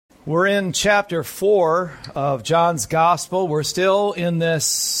We're in chapter 4 of John's Gospel. We're still in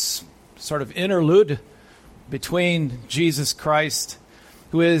this sort of interlude between Jesus Christ,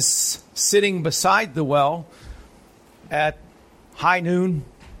 who is sitting beside the well at high noon.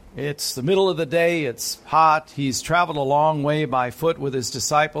 It's the middle of the day. It's hot. He's traveled a long way by foot with his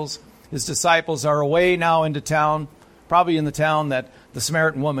disciples. His disciples are away now into town, probably in the town that the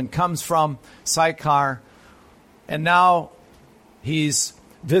Samaritan woman comes from, Sychar. And now he's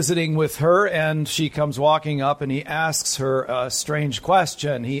visiting with her, and she comes walking up, and he asks her a strange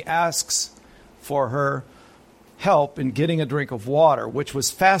question. He asks for her help in getting a drink of water, which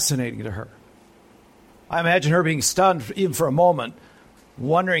was fascinating to her. I imagine her being stunned even for a moment,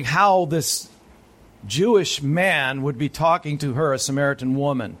 wondering how this Jewish man would be talking to her, a Samaritan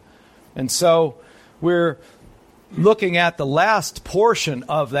woman. And so we're looking at the last portion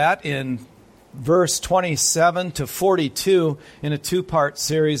of that in verse 27 to 42 in a two-part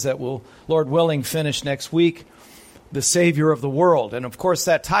series that will, Lord willing, finish next week, The Savior of the World. And of course,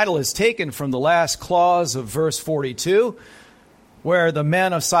 that title is taken from the last clause of verse 42, where the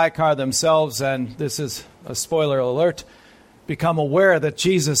men of Sychar themselves, and this is a spoiler alert, become aware that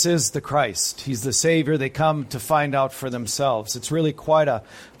Jesus is the Christ. He's the Savior. They come to find out for themselves. It's really quite a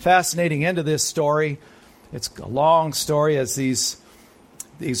fascinating end to this story. It's a long story as these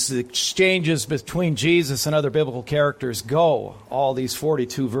exchanges between Jesus and other biblical characters go. All these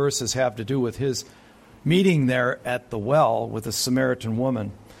 42 verses have to do with his meeting there at the well with the Samaritan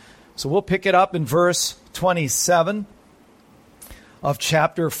woman. So we'll pick it up in verse 27 of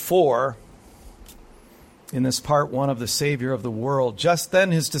chapter 4 in this part 1 of the Savior of the World. Just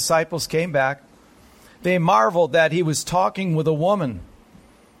then his disciples came back. They marveled that he was talking with a woman.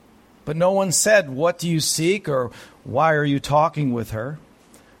 But no one said, "What do you seek?" or "Why are you talking with her?"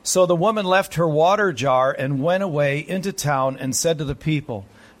 So the woman left her water jar and went away into town and said to the people,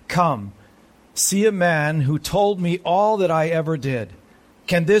 "Come, see a man who told me all that I ever did.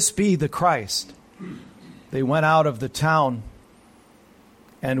 Can this be the Christ?" They went out of the town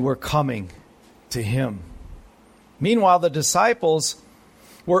and were coming to him. Meanwhile, the disciples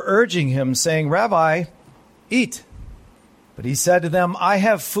were urging him, saying, "Rabbi, eat." But he said to them, "I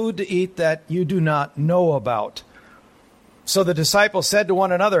have food to eat that you do not know about." So the disciples said to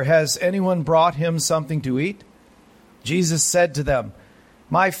one another, "Has anyone brought him something to eat?" Jesus said to them,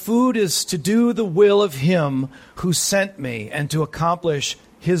 "My food is to do the will of him who sent me and to accomplish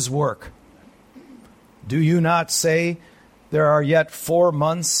his work. Do you not say, 'There are yet 4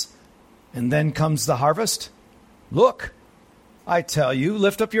 months, and then comes the harvest'? Look, I tell you,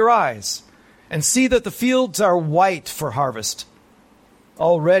 lift up your eyes and see that the fields are white for harvest.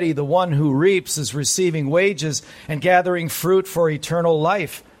 Already the one who reaps is receiving wages and gathering fruit for eternal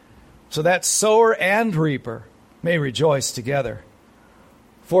life, so that sower and reaper may rejoice together.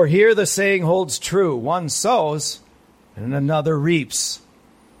 For here the saying holds true, one sows and another reaps.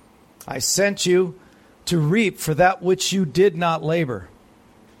 I sent you to reap for that which you did not labor.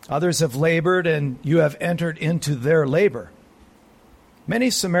 Others have labored, and you have entered into their labor."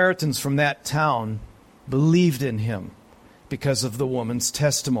 Many Samaritans from that town believed in him because of the woman's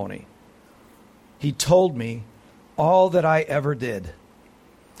testimony. "He told me all that I ever did."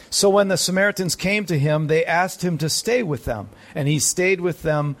 So when the Samaritans came to him, they asked him to stay with them. And he stayed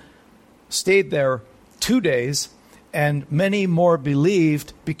there 2 days, and many more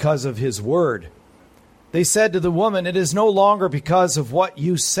believed because of his word. They said to the woman, "It is no longer because of what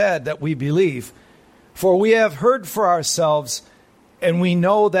you said that we believe, for we have heard for ourselves, and we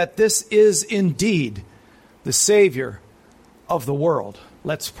know that this is indeed the Savior of the world."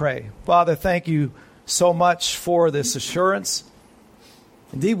 Let's pray. Father, thank you so much for this assurance.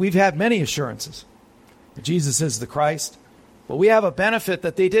 Indeed, we've had many assurances that Jesus is the Christ, but we have a benefit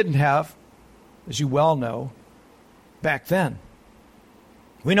that they didn't have, as you well know, back then.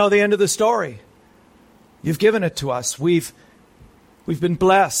 We know the end of the story. You've given it to us. We've been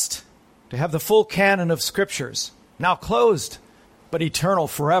blessed to have the full canon of Scriptures, now closed, but eternal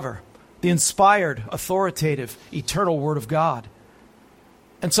forever. The inspired, authoritative, eternal Word of God.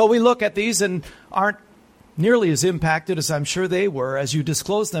 And so we look at these and aren't nearly as impacted as I'm sure they were as you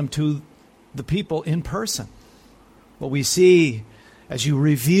disclose them to the people in person. What we see as you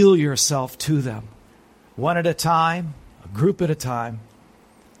reveal yourself to them, one at a time, a group at a time,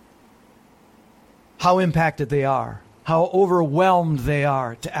 how impacted they are, how overwhelmed they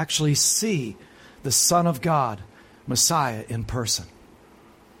are to actually see the Son of God, Messiah, in person.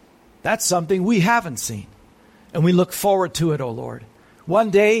 That's something we haven't seen, and we look forward to it, O Lord.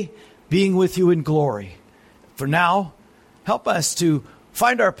 One day, being with you in glory. For now, help us to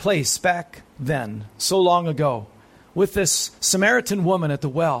find our place back then, so long ago, with this Samaritan woman at the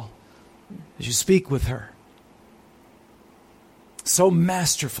well as you speak with her so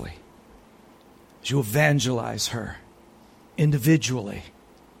masterfully, as you evangelize her individually.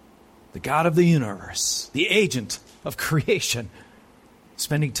 The God of the universe, the agent of creation,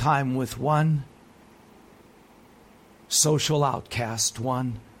 spending time with one social outcast,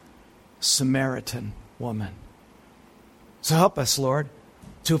 one Samaritan woman. So help us, Lord,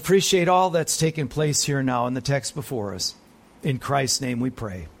 to appreciate all that's taken place here now in the text before us. In Christ's name we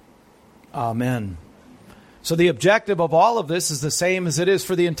pray. Amen. So the objective of all of this is the same as it is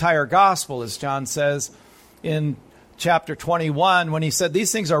for the entire gospel, as John says in chapter 21, when he said,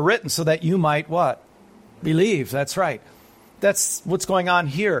 these things are written so that you might what? Believe. That's right. That's what's going on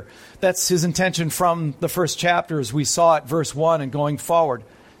here. That's his intention from the first chapter as we saw it, verse 1 and going forward.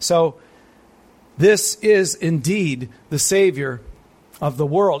 So this is indeed the Savior of the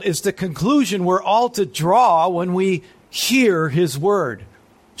world. It's the conclusion we're all to draw when we hear his word.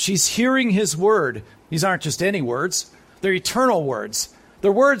 She's hearing his word. These aren't just any words. They're eternal words.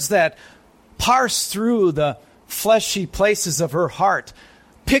 They're words that parse through the fleshy places of her heart,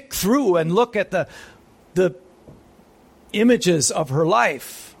 pick through and look at the images of her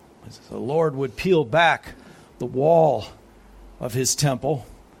life. As the Lord would peel back the wall of his temple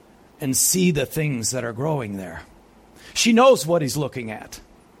and see the things that are growing there. She knows what he's looking at.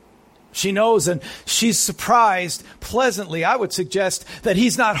 She knows, and she's surprised pleasantly. I would suggest that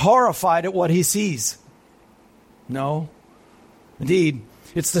he's not horrified at what he sees. No. Indeed,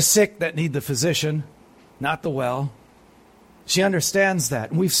 it's the sick that need the physician, not the well. She understands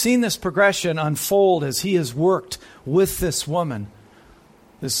that. And we've seen this progression unfold as he has worked with this woman,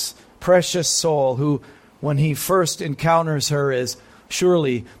 this precious soul who, when he first encounters her, is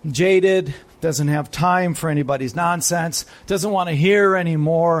surely jaded, doesn't have time for anybody's nonsense, doesn't want to hear any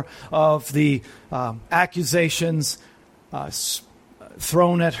more of the accusations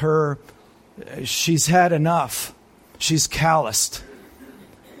thrown at her. She's had enough. She's calloused.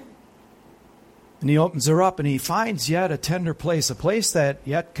 And he opens her up and he finds yet a tender place, a place that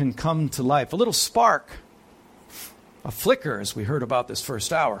yet can come to life. A little spark, a flicker, as we heard about this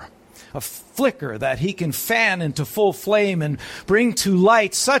first hour. A flicker that he can fan into full flame and bring to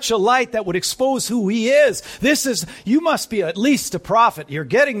light, such a light that would expose who he is. You must be at least a prophet. You're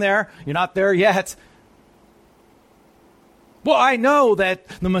getting there. You're not there yet. Well, I know that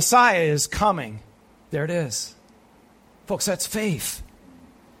the Messiah is coming. There it is. Folks, that's faith.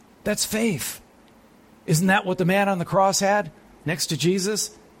 That's faith. Isn't that what the man on the cross had next to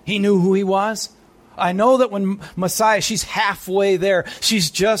Jesus? He knew who he was. I know that when Messiah, she's halfway there.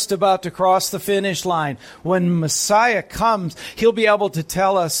 She's just about to cross the finish line. When Messiah comes, he'll be able to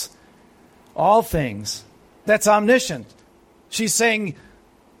tell us all things. That's omniscient. She's saying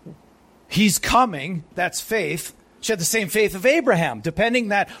he's coming. That's faith. She had the same faith of Abraham, depending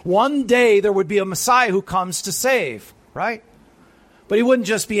that one day there would be a Messiah who comes to save, right? But he wouldn't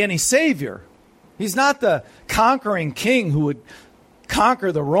just be any savior. He's not the conquering king who would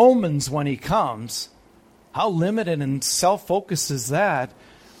conquer the Romans when he comes. How limited and self-focused is that?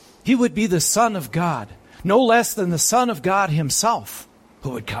 He would be the Son of God, no less than the Son of God himself who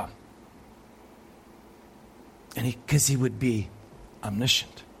would come. And because he would be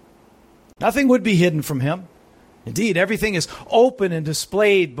omniscient. Nothing would be hidden from him. Indeed, everything is open and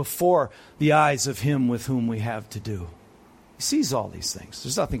displayed before the eyes of him with whom we have to do. He sees all these things.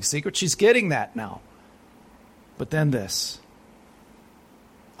 There's nothing secret. She's getting that now. But then this.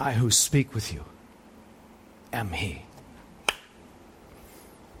 I who speak with you am he.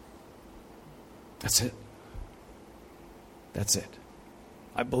 That's it. That's it.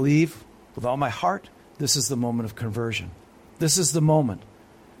 I believe with all my heart this is the moment of conversion. This is the moment.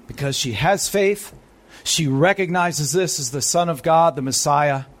 Because she has faith. She recognizes this as the Son of God, the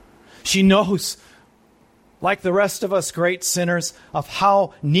Messiah. She knows, like the rest of us great sinners, of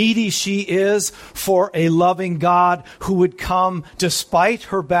how needy she is for a loving God who would come despite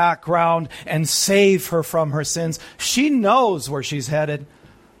her background and save her from her sins. She knows where she's headed,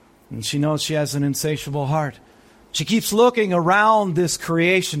 and she knows she has an insatiable heart. She keeps looking around this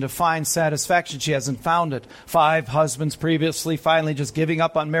creation to find satisfaction. She hasn't found it. 5 husbands previously, finally just giving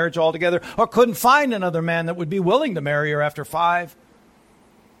up on marriage altogether, or couldn't find another man that would be willing to marry her after 5.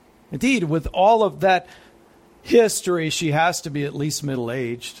 Indeed, with all of that history, she has to be at least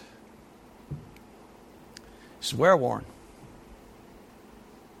middle-aged. She's wear-worn.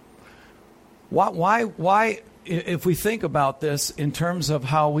 Why, if we think about this in terms of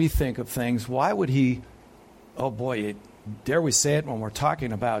how we think of things, why would he, oh boy, dare we say it when we're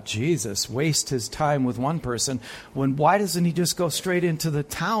talking about Jesus, waste his time with one person, why doesn't he just go straight into the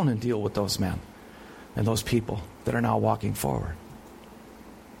town and deal with those men? and those people that are now walking forward.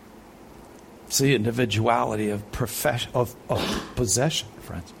 It's the individuality of possession,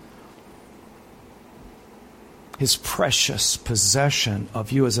 friends. His precious possession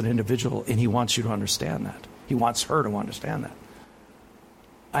of you as an individual, and he wants you to understand that. He wants her to understand that.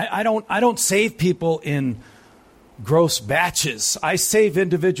 I don't save people in gross batches. I save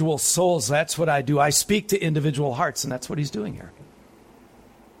individual souls. That's what I do. I speak to individual hearts, and that's what he's doing here.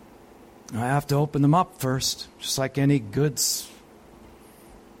 I have to open them up first, just like any good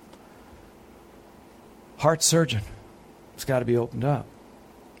heart surgeon. It's got to be opened up.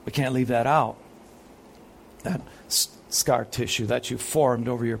 We can't leave that out. That scar tissue that you formed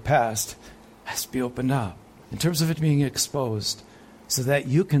over your past has to be opened up in terms of it being exposed so that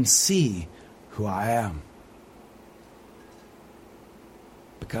you can see who I am.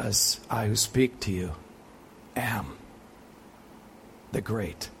 Because I who speak to you am the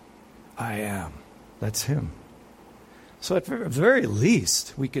great I am. That's him. So at the very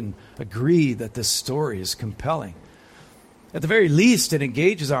least, we can agree that this story is compelling. At the very least, it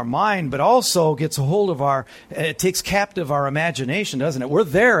engages our mind, but also gets a hold of it takes captive our imagination, doesn't it? We're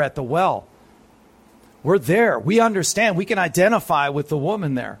there at the well. We're there. We understand. We can identify with the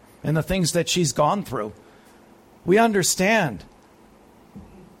woman there and the things that she's gone through. We understand.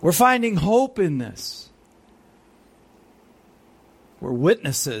 We're finding hope in this. We're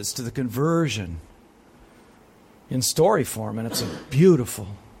witnesses to the conversion in story form, and it's a beautiful,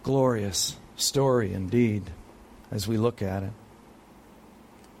 glorious story indeed as we look at it.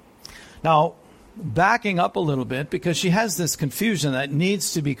 Now, backing up a little bit, because she has this confusion that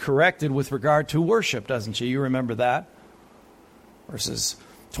needs to be corrected with regard to worship, doesn't she? You remember that? Verses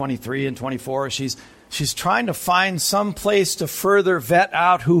 23 and 24, she's trying to find some place to further vet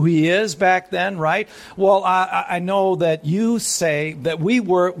out who he is back then, right? Well, I know that you say that we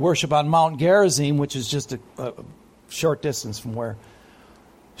worship on Mount Gerizim, which is just a short distance from where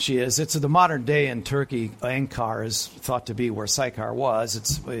she is. It's the modern day in Turkey. Ankara is thought to be where Sychar was.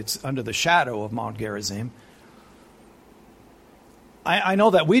 It's under the shadow of Mount Gerizim. I know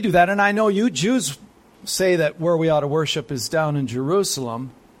that we do that, and I know you Jews say that where we ought to worship is down in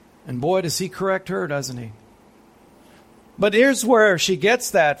Jerusalem. And boy, does he correct her, doesn't he? But here's where she gets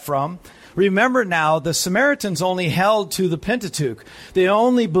that from. Remember now, the Samaritans only held to the Pentateuch. They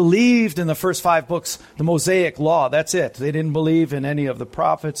only believed in the first 5 books, the Mosaic Law. That's it. They didn't believe in any of the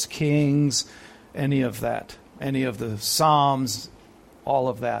prophets, kings, any of that. Any of the Psalms, all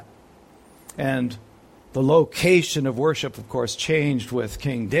of that. And the location of worship, of course, changed with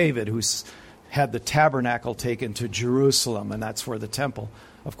King David, who had the tabernacle taken to Jerusalem. And that's where the temple,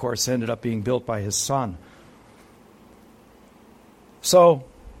 of course, ended up being built by his son. So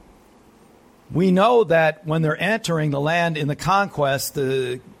we know that when they're entering the land in the conquest,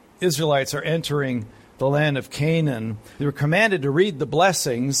 the Israelites are entering the land of Canaan. They were commanded to read the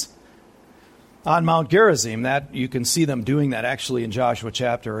blessings on Mount Gerizim. That you can see them doing that actually in Joshua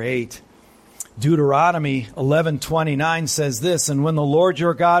chapter 8. Deuteronomy 11:29 says this, "And when the Lord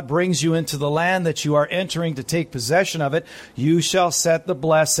your God brings you into the land that you are entering to take possession of it, you shall set the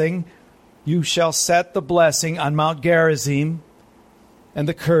blessing on Mount Gerizim and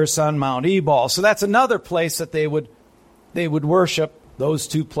the curse on Mount Ebal." So that's another place that they would worship, those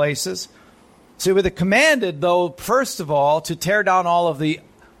two places. So they were commanded, though, first of all, to tear down all of the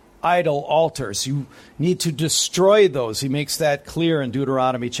idol altars. You need to destroy those. He makes that clear in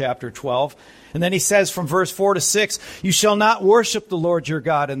Deuteronomy chapter 12. And then he says from verse 4 to 6, "You shall not worship the Lord your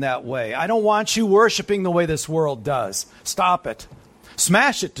God in that way." I don't want you worshiping the way this world does. Stop it.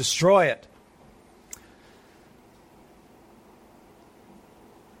 Smash it. Destroy it.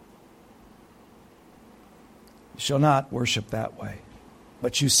 You shall not worship that way.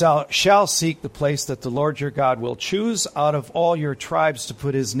 But you shall seek the place that the Lord your God will choose out of all your tribes to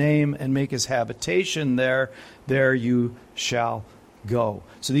put his name and make his habitation there. There you shall go.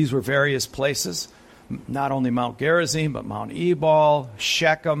 So these were various places, not only Mount Gerizim, but Mount Ebal,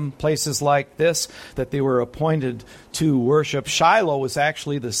 Shechem, places like this that they were appointed to worship. Shiloh was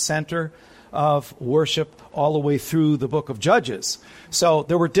actually the center of worship all the way through the book of Judges. So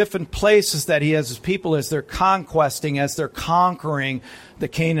there were different places that he has his people as they're conquesting, as they're conquering the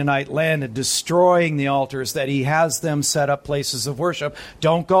Canaanite land and destroying the altars, that he has them set up places of worship.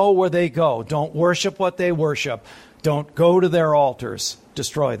 Don't go where they go. Don't worship what they worship. Don't go to their altars.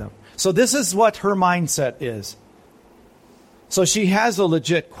 Destroy them. So this is what her mindset is. So she has a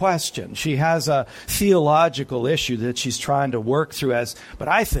legit question. She has a theological issue that she's trying to work through but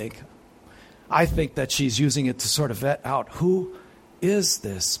I think that she's using it to sort of vet out, who is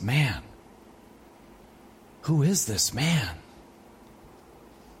this man? Who is this man?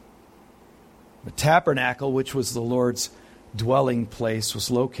 The tabernacle, which was the Lord's dwelling place,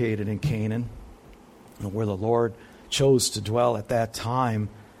 was located in Canaan, where the Lord chose to dwell at that time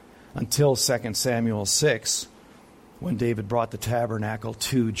until 2 Samuel 6, when David brought the tabernacle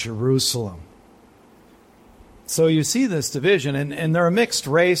to Jerusalem. So you see this division, and they're a mixed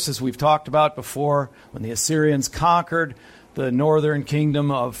race, as we've talked about before. When the Assyrians conquered the northern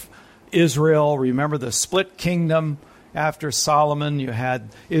kingdom of Israel, remember the split kingdom after Solomon, you had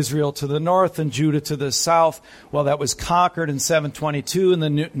Israel to the north and Judah to the south. Well, that was conquered in 722 in the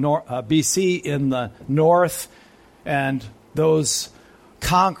BC in the north, and those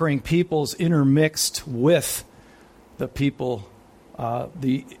conquering peoples intermixed with the people,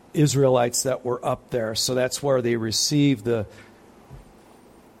 the Israelites that were up there. So that's where they received the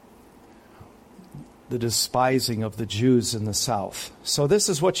despising of the Jews in the south. So this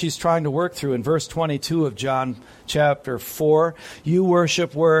is what she's trying to work through in verse 22 of John chapter 4. You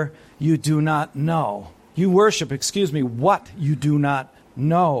worship where you do not know. You worship, what you do not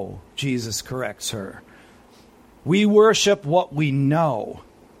know, Jesus corrects her. We worship what we know.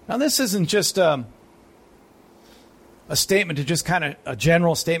 Now this isn't just a statement to just kind of, a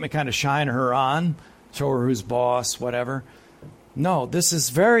general statement kind of shine her on, show her who's boss, whatever. No, this is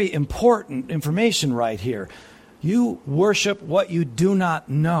very important information right here. You worship what you do not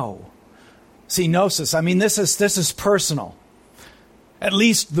know. See, gnosis, this is personal. At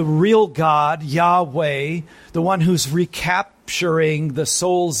least the real God, Yahweh, the one who's recapturing the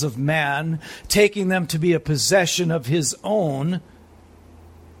souls of man, taking them to be a possession of his own,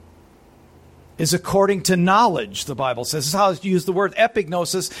 is according to knowledge, the Bible says. This is how I use the word.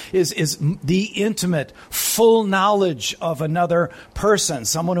 Epignosis is the intimate, full knowledge of another person,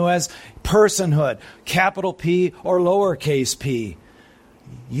 someone who has personhood, capital P or lowercase p.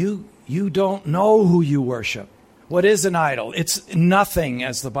 You don't know who you worship. What is an idol? It's nothing,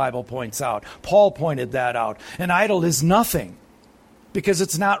 as the Bible points out. Paul pointed that out. An idol is nothing because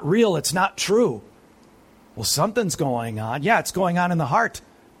it's not real. It's not true. Well, something's going on. Yeah, it's going on in the heart.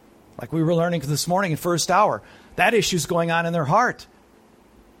 Like we were learning this morning in first hour. That issue's going on in their heart.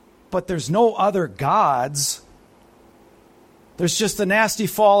 But there's no other gods. There's just the nasty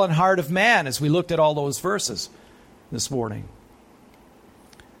fallen heart of man, as we looked at all those verses this morning.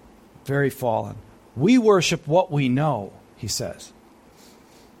 Very fallen. We worship what we know, he says.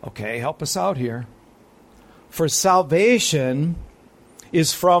 Okay, help us out here. For salvation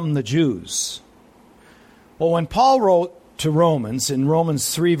is from the Jews. Well, when Paul wrote to Romans, in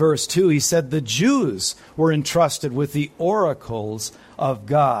Romans 3 verse 2, he said the Jews were entrusted with the oracles of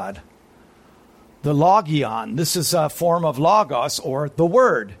God. The logion, this is a form of logos, or the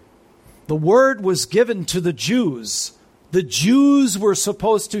word. The word was given to the Jews. The Jews were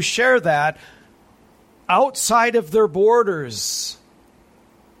supposed to share that outside of their borders.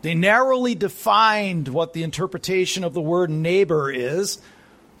 They narrowly defined what the interpretation of the word neighbor is,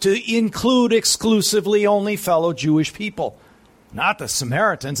 to include exclusively only fellow Jewish people, not the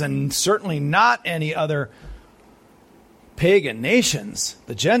Samaritans, and certainly not any other pagan nations,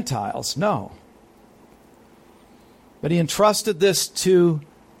 the Gentiles, no. But he entrusted this to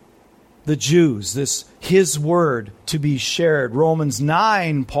the Jews, this his word to be shared. Romans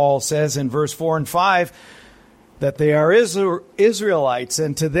 9, Paul says in verse 4 and 5, that they are Israelites,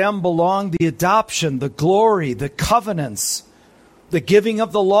 and to them belong the adoption, the glory, the covenants, the giving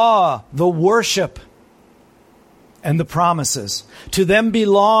of the law, the worship, and the promises. To them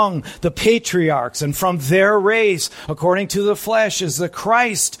belong the patriarchs, and from their race, according to the flesh, is the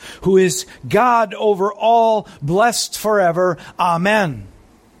Christ, who is God over all, blessed forever. Amen.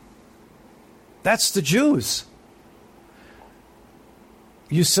 That's the Jews.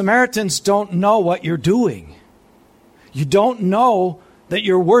 You Samaritans don't know what you're doing. You don't know that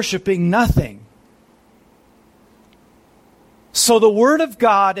you're worshiping nothing. So the word of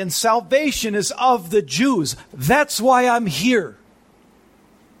God and salvation is of the Jews. That's why I'm here.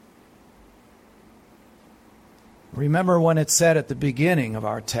 Remember when it said at the beginning of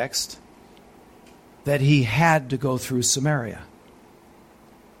our text that he had to go through Samaria.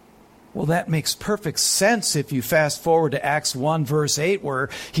 Well, that makes perfect sense if you fast forward to Acts 1 verse 8, where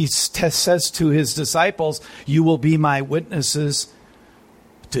he says to his disciples, you will be my witnesses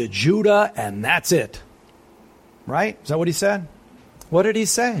to Judah, and that's it. Right? Is that what he said? What did he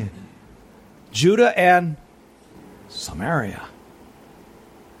say? Judah and Samaria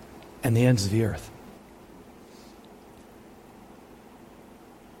and the ends of the earth.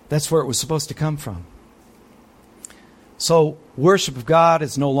 That's where it was supposed to come from. So worship of God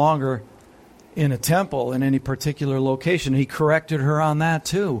is no longer in a temple in any particular location. He corrected her on that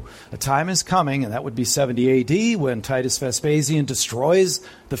too. A time is coming, and that would be 70 AD, when Titus Vespasian destroys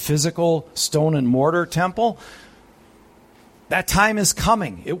the physical stone and mortar temple. That time is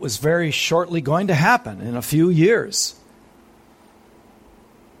coming. It was very shortly going to happen in a few years.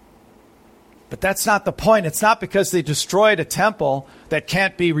 But that's not the point. It's not because they destroyed a temple that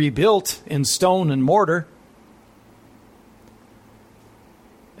can't be rebuilt in stone and mortar.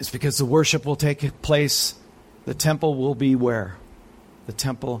 It's because the worship will take place. The temple will be where? The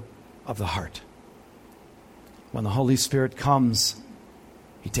temple of the heart. When the Holy Spirit comes,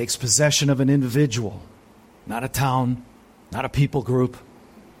 He takes possession of an individual, not a town, not a people group.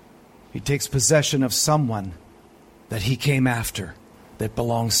 He takes possession of someone that He came after, that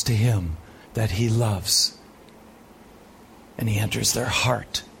belongs to Him, that He loves. And He enters their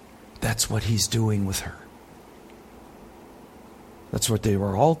heart. That's what He's doing with her. That's what they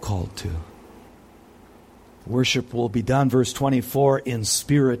were all called to. Worship will be done, verse 24, in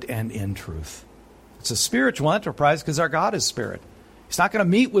spirit and in truth. It's a spiritual enterprise because our God is spirit. He's not going to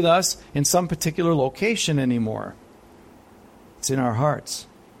meet with us in some particular location anymore. It's in our hearts.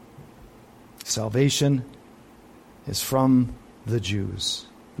 Salvation is from the Jews,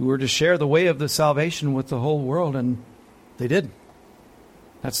 who were to share the way of the salvation with the whole world, and they did.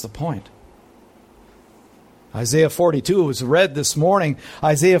 That's the point. Isaiah 42 was read this morning.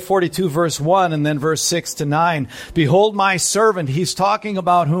 Isaiah 42 verse 1 and then verse 6 to 9. Behold my servant. He's talking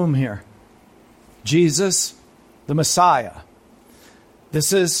about whom here? Jesus, the Messiah.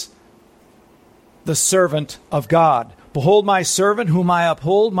 This is the servant of God. Behold my servant whom I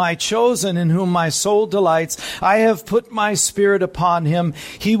uphold, my chosen in whom my soul delights. I have put my spirit upon him.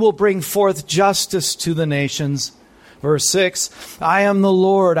 He will bring forth justice to the nations. Verse 6, I am the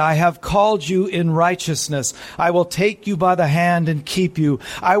Lord. I have called you in righteousness. I will take you by the hand and keep you.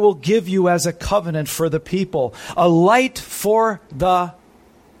 I will give you as a covenant for the people, a light for the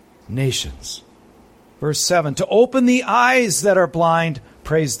nations. Verse 7, to open the eyes that are blind,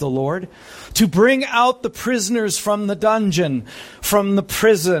 praise the Lord, to bring out the prisoners from the dungeon, from the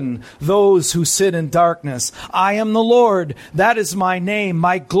prison, those who sit in darkness. I am the Lord. That is my name.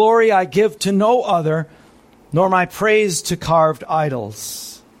 My glory I give to no other, nor my praise to carved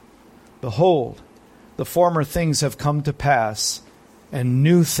idols. Behold, the former things have come to pass, and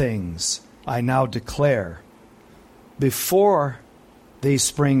new things I now declare. Before they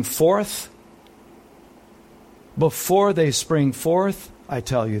spring forth, I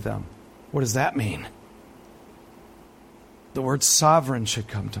tell you them. What does that mean? The word sovereign should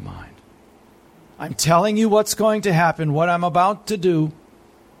come to mind. I'm telling you what's going to happen, what I'm about to do,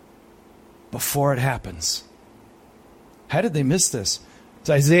 before it happens. How did they miss this? It's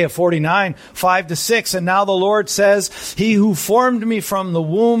Isaiah 49, 5 to 6. And now the Lord says, He who formed me from the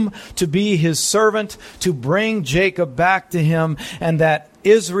womb to be His servant, to bring Jacob back to Him, and that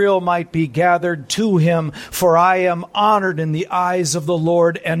Israel might be gathered to Him. For I am honored in the eyes of the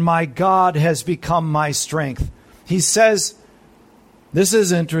Lord, and my God has become my strength. He says, this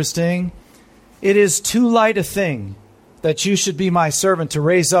is interesting. It is too light a thing that you should be my servant, to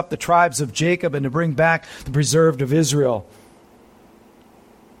raise up the tribes of Jacob and to bring back the preserved of Israel.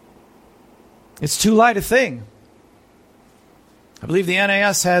 It's too light a thing. I believe the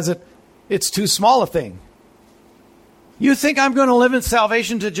NAS has it, it's too small a thing. You think I'm going to limit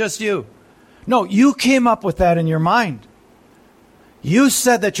salvation to just you? No, you came up with that in your mind. You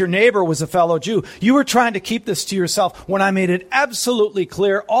said that your neighbor was a fellow Jew. You were trying to keep this to yourself when I made it absolutely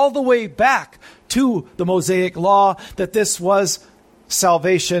clear all the way back to the Mosaic Law that this was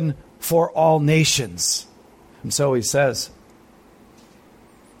salvation for all nations. And so He says,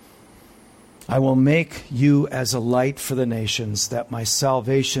 I will make you as a light for the nations, that my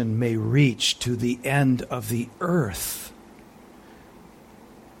salvation may reach to the end of the earth.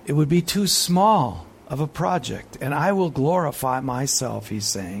 It would be too small of a project, and I will glorify myself, He's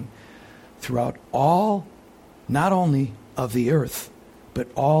saying, throughout all, not only of the earth, but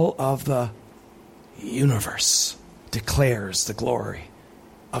all of the universe, declares the glory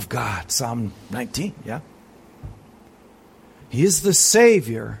of God. Psalm 19, yeah? He is the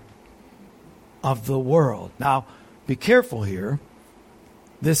Savior of the world. Now, be careful here.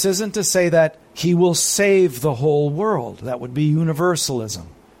 This isn't to say that He will save the whole world. That would be universalism.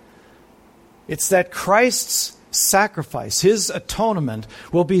 It's that Christ's sacrifice, His atonement,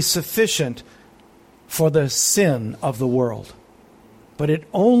 will be sufficient for the sin of the world. But it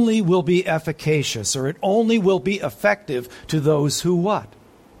only will be efficacious, or it only will be effective to those who what?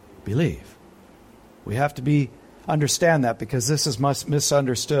 Believe. We have to understand that, because this is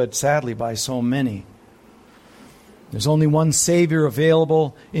misunderstood, sadly, by so many. There's only one Savior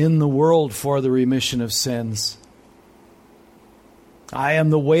available in the world for the remission of sins. I am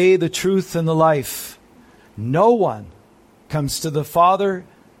the way, the truth, and the life. No one comes to the Father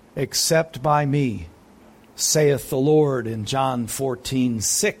except by me, saith the Lord in John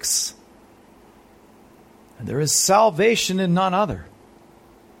 14:6. And there is salvation in none other,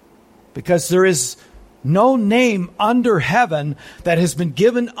 because there is no name under heaven that has been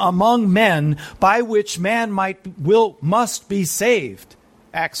given among men by which man must be saved.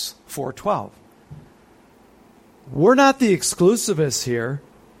 Acts 4:12. We're not the exclusivists here.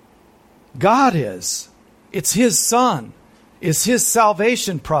 God is. It's His Son. It's His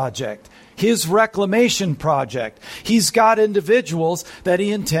salvation project, His reclamation project. He's got individuals that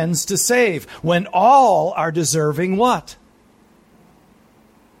He intends to save when all are deserving what?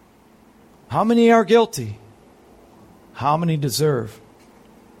 How many are guilty? How many deserve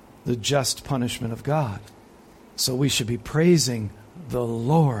the just punishment of God? So we should be praising the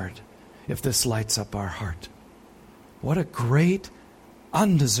Lord if this lights up our heart. What a great,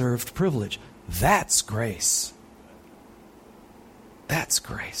 undeserved privilege. That's grace. That's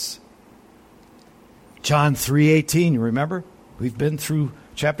grace. John 3:18, you remember? We've been through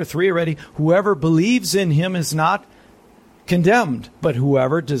chapter 3 already. Whoever believes in Him is not condemned, but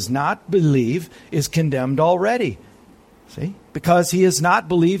whoever does not believe is condemned already. See? Because he has not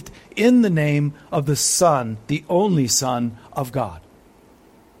believed in the name of the Son, the only Son of God.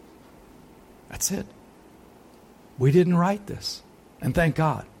 That's it. We didn't write this. And thank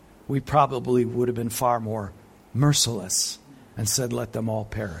God. We probably would have been far more merciless and said, let them all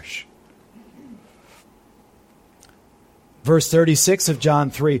perish. Verse 36 of John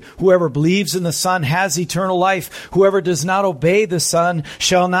 3, whoever believes in the Son has eternal life. Whoever does not obey the Son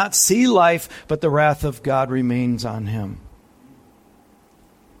shall not see life, but the wrath of God remains on him.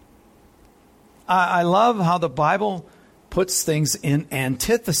 I love how the Bible puts things in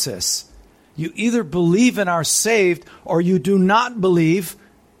antithesis. You either believe and are saved, or you do not believe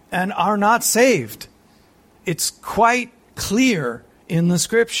and are not saved. It's quite clear in the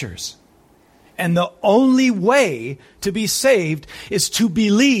Scriptures. And the only way to be saved is to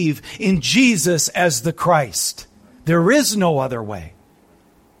believe in Jesus as the Christ. There is no other way.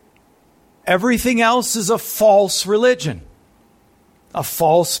 Everything else is a false religion, a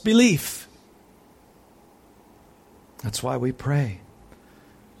false belief. That's why we pray.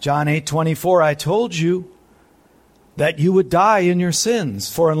 John 8:24, I told you that you would die in your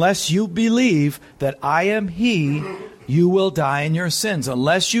sins. For unless you believe that I am He, you will die in your sins.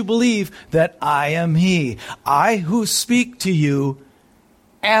 Unless you believe that I am He. I who speak to you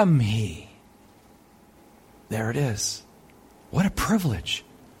am He. There it is. What a privilege.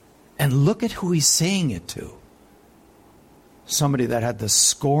 And look at who He's saying it to. Somebody that had the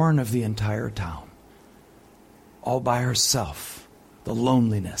scorn of the entire town. All by herself. The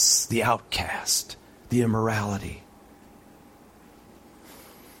loneliness, the outcast, the immorality.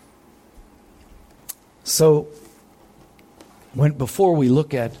 So, before we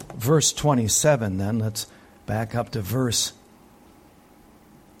look at verse 27, then, let's back up to verse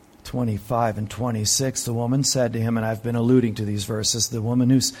 25 and 26. The woman said to him, and I've been alluding to these verses, the woman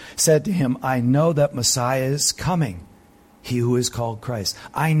who said to him, I know that Messiah is coming, He who is called Christ.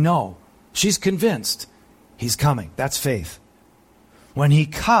 I know. She's convinced He's coming. That's faith. When He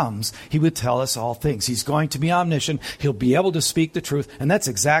comes, He would tell us all things. He's going to be omniscient. He'll be able to speak the truth. And that's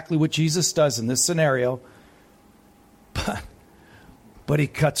exactly what Jesus does in this scenario. But He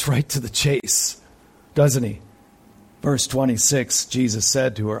cuts right to the chase, doesn't He? Verse 26, Jesus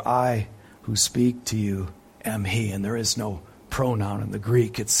said to her, I who speak to you am He. And there is no pronoun in the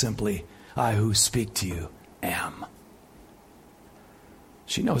Greek. It's simply, I who speak to you am.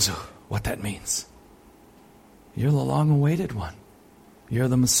 She knows what that means. You're the long-awaited one. You're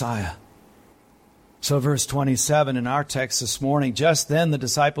the Messiah. So verse 27 in our text this morning, just then the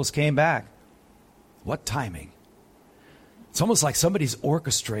disciples came back. What timing? It's almost like somebody's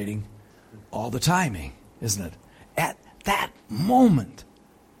orchestrating all the timing, isn't it? At that moment,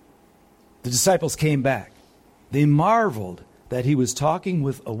 the disciples came back. They marveled that He was talking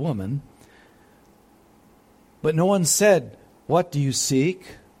with a woman, but no one said, what do you seek?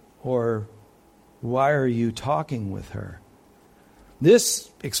 Or why are you talking with her? This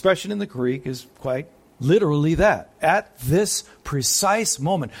expression in the Greek is quite literally that. At this precise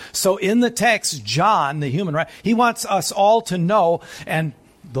moment. So in the text, John, the human writer, he wants us all to know, and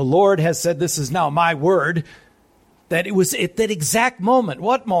the Lord has said, this is now my word, that it was at that exact moment.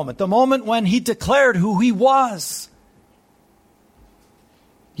 What moment? The moment when He declared who He was.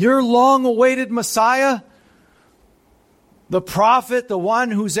 Your long-awaited Messiah, the prophet, the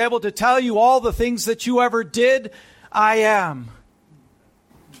one who's able to tell you all the things that you ever did, I am.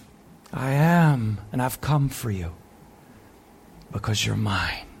 I am, and I've come for you because you're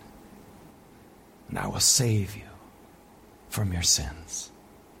mine. And I will save you from your sins.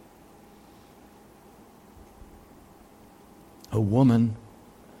 A woman.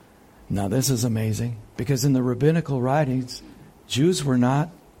 Now this is amazing, because in the rabbinical writings, Jews were not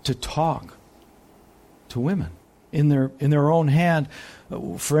to talk to women in their own hand.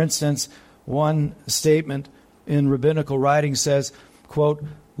 For instance, one statement in rabbinical writing says, quote,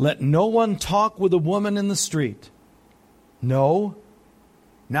 "Let no one talk with a woman in the street. No,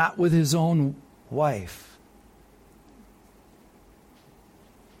 not with his own wife."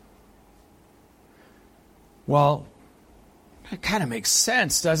 Well, it kind of makes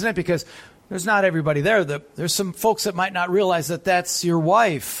sense, doesn't it? Because there's not everybody there. There's some folks that might not realize that that's your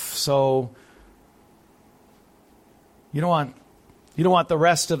wife. So you don't want the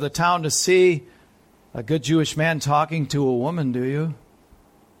rest of the town to see a good Jewish man talking to a woman, do you?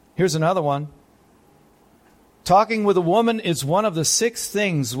 Here's another one. Talking with a woman is one of the 6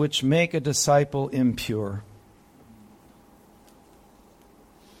 things which make a disciple impure.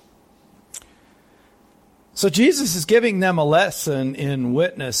 So Jesus is giving them a lesson in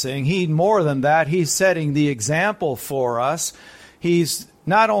witnessing. More than that, he's setting the example for us. He's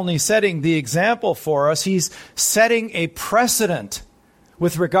not only setting the example for us, he's setting a precedent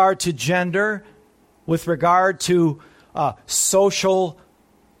with regard to gender, with regard to social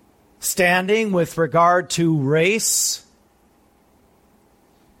standing, with regard to race.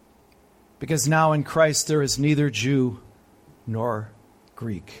 Because now in Christ there is neither Jew nor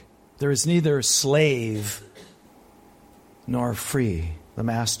Greek. There is neither slave nor free, the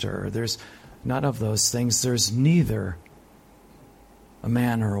master. There's none of those things. There's neither a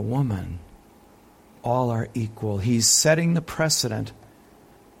man or a woman. All are equal. He's setting the precedent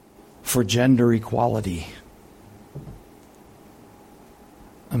for gender equality.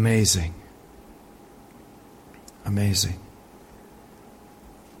 Amazing. Amazing.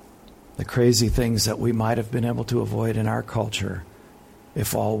 The crazy things that we might have been able to avoid in our culture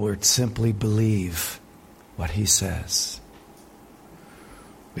if all would simply believe what he says.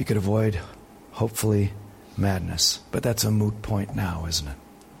 We could avoid, hopefully, madness. But that's a moot point now, isn't it?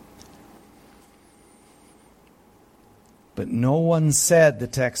 But no one said, the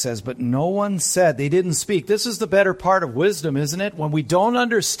text says, but no one said. They didn't speak. This is the better part of wisdom, isn't it? When we don't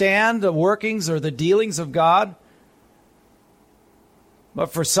understand the workings or the dealings of God.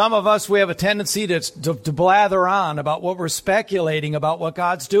 But for some of us, we have a tendency to blather on about what we're speculating about what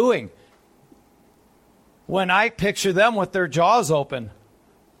God's doing. When I picture them with their jaws open.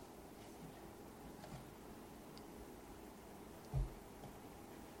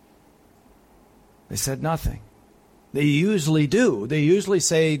 They said nothing. They usually do. They usually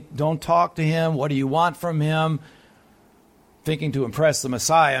say, don't talk to him. What do you want from him? Thinking to impress the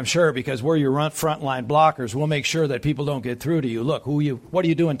Messiah, I'm sure, because we're your frontline blockers. We'll make sure that people don't get through to you. Look, what are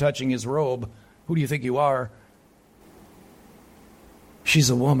you doing touching his robe? Who do you think you are? She's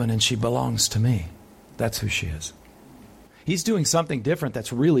a woman and she belongs to me. That's who she is. He's doing something different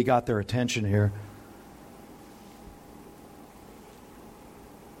that's really got their attention here.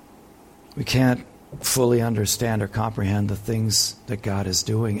 We can't fully understand or comprehend the things that God is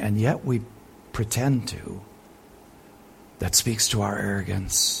doing, and yet we pretend to. That speaks to our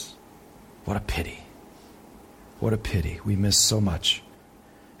arrogance. What a pity. What a pity. We miss so much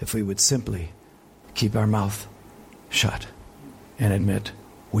if we would simply keep our mouth shut and admit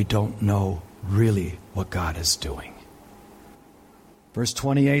we don't know really what God is doing. Verse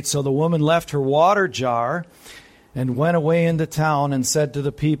 28, so the woman left her water jar and went away into town and said to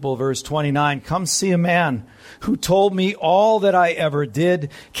the people, verse 29, come see a man who told me all that I ever did.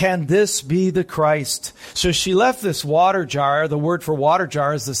 Can this be the Christ? So she left this water jar. The word for water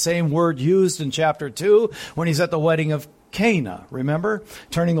jar is the same word used in chapter 2 when he's at the wedding of Cana. Remember?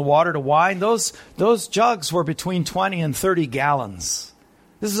 Turning the water to wine. Those jugs were between 20 and 30 gallons.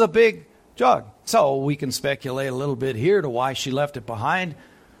 This is a big jug. So we can speculate a little bit here to why she left it behind.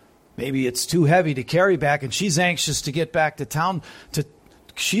 Maybe it's too heavy to carry back, and she's anxious to get back to town.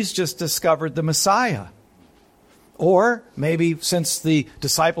 She's just discovered the Messiah. Or maybe since the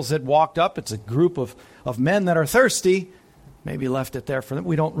disciples had walked up, it's a group of men that are thirsty. Maybe left it there for them.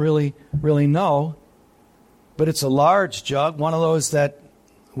 We don't really know. But it's a large jug, one of those that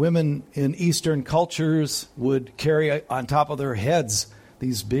women in Eastern cultures would carry on top of their heads,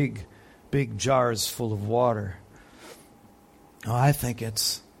 these big jars full of water. Oh, I think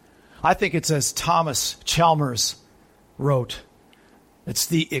it's as Thomas Chalmers wrote, it's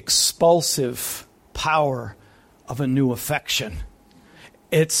the expulsive power of a new affection.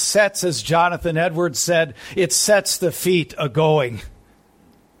 It sets, as Jonathan Edwards said, it sets the feet a-going.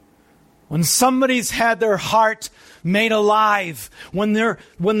 When somebody's had their heart made alive, when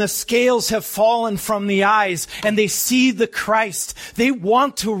the scales have fallen from the eyes and they see the Christ, they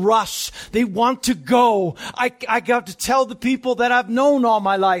want to rush. They want to go. I got to tell the people that I've known all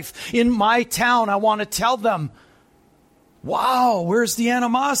my life in my town, I want to tell them, wow, where's the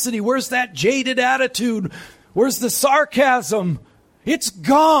animosity? Where's that jaded attitude? Where's the sarcasm? It's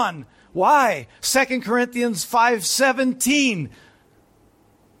gone. Why? 2 Corinthians 5:17.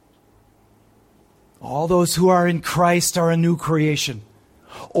 All those who are in Christ are a new creation.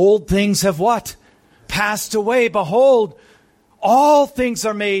 Old things have what? Passed away. Behold, all things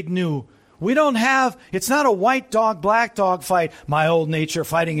are made new. It's not a white dog, black dog fight. My old nature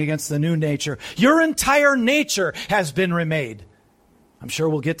fighting against the new nature. Your entire nature has been remade. I'm sure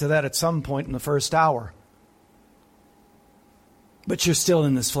we'll get to that at some point in the first hour. But you're still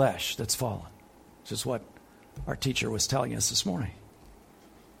in this flesh that's fallen. Which is what our teacher was telling us this morning.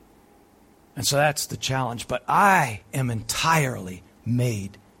 And so that's the challenge. But I am entirely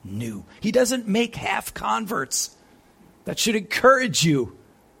made new. He doesn't make half converts. That should encourage you.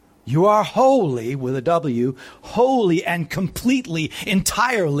 You are wholly, with a W, wholly and completely,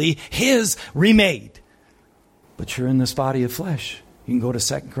 entirely His remade. But you're in this body of flesh. You can go to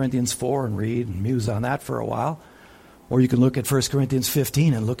 2 Corinthians 4 and read and muse on that for a while. Or you can look at 1 Corinthians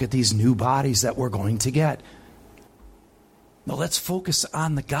 15 and look at these new bodies that we're going to get. Now let's focus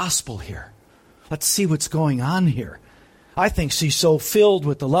on the gospel here. Let's see what's going on here. I think she's so filled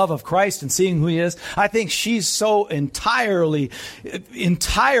with the love of Christ and seeing who He is. I think she's so entirely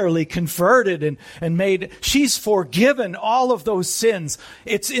converted and made. She's forgiven all of those sins.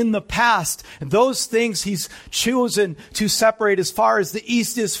 It's in the past. And those things He's chosen to separate as far as the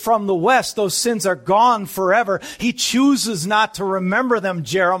east is from the west. Those sins are gone forever. He chooses not to remember them,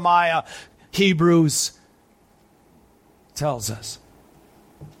 Jeremiah, Hebrews tells us.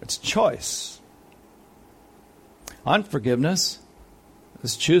 It's choice. Unforgiveness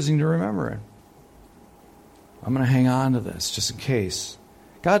is choosing to remember it. I'm going to hang on to this just in case.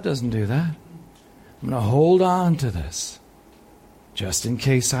 God doesn't do that. I'm going to hold on to this just in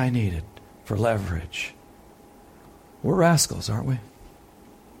case I need it for leverage. We're rascals, aren't we?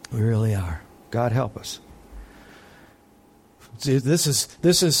 We really are. God help us. See, this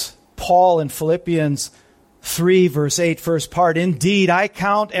is Paul in Philippians 3, verse 8, first part. Indeed, I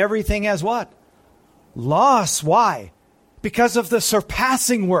count everything as what? Loss. Why? Because of the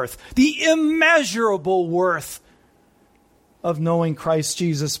surpassing worth, the immeasurable worth of knowing Christ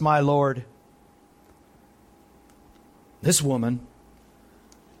Jesus, my Lord. This woman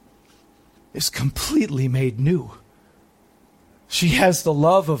is completely made new. She has the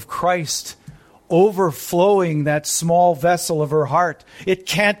love of Christ overflowing that small vessel of her heart. It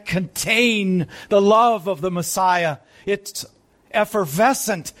can't contain the love of the Messiah. It's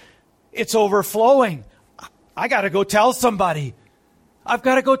effervescent. It's overflowing. I got to go tell somebody. I've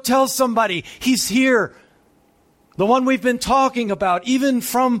got to go tell somebody. He's here. The one we've been talking about, even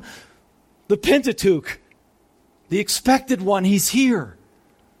from the Pentateuch. The expected one, He's here.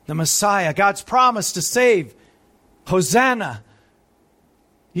 The Messiah, God's promise to save. Hosanna.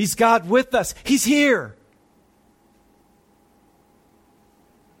 He's God with us. He's here.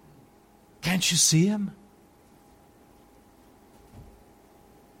 Can't you see Him?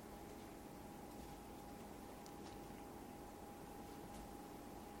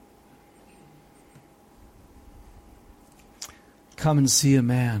 Come and see a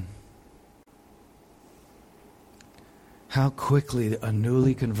man. How quickly a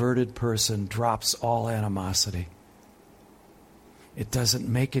newly converted person drops all animosity. It doesn't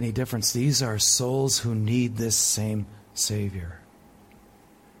make any difference. These are souls who need this same Savior.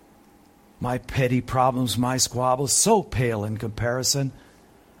 My petty problems, my squabbles, so pale in comparison.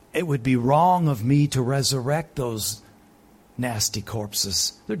 It would be wrong of me to resurrect those nasty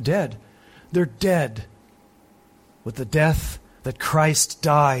corpses. They're dead. They're dead with the death that Christ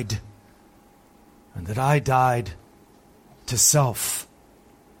died and that I died to self.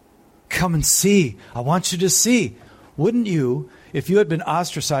 Come and see. I want you to see. Wouldn't you, if you had been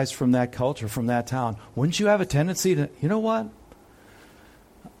ostracized from that culture, from that town, wouldn't you have a tendency to, you know what?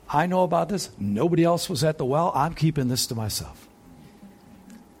 I know about this. Nobody else was at the well. I'm keeping this to myself.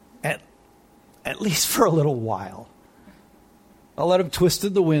 At least for a little while. I'll let them twist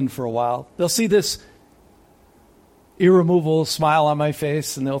in the wind for a while. They'll see this irremovable smile on my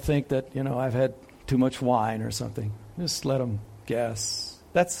face, and they'll think that, I've had too much wine or something. Just let them guess.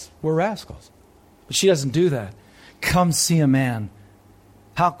 We're rascals. But she doesn't do that. Come see a man.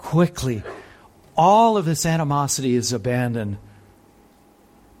 How quickly all of this animosity is abandoned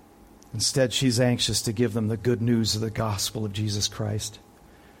Instead, she's anxious to give them the good news of the gospel of Jesus Christ.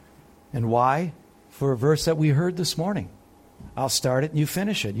 And why? For a verse that we heard this morning. I'll start it and you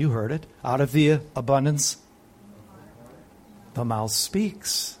finish it. You heard it. Out of the abundance, the mouth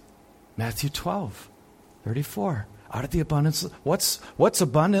speaks. Matthew 12:34. Out of the abundance, what's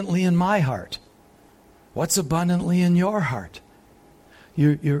abundantly in my heart? What's abundantly in your heart?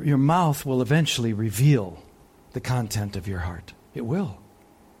 Your mouth will eventually reveal the content of your heart. It will.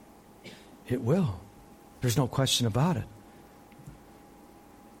 It will. There's no question about it.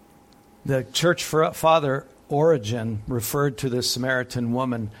 The church father Origen referred to the Samaritan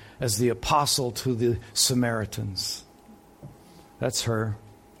woman as the apostle to the Samaritans. That's her.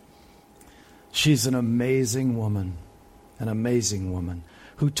 She's an amazing woman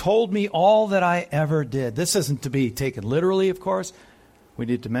who told me all that I ever did. This isn't to be taken literally, of course. We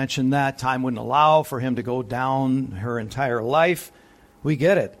need to mention that. Time wouldn't allow for him to go down her entire life. We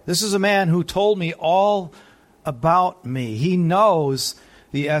get it. This is a man who told me all about me. He knows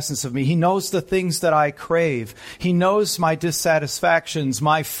the essence of me. He knows the things that I crave. He knows my dissatisfactions,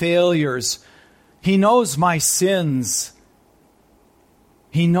 my failures. He knows my sins.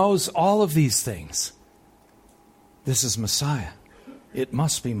 He knows all of these things. This is Messiah. It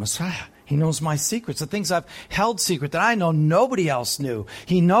must be Messiah. He knows my secrets, the things I've held secret that I know nobody else knew.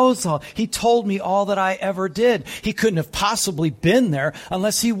 He knows all. He told me all that I ever did. He couldn't have possibly been there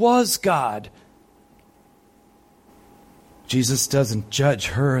unless he was God. Jesus doesn't judge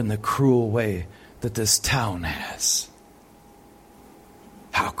her in the cruel way that this town has.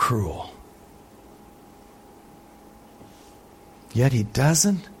 How cruel. Yet he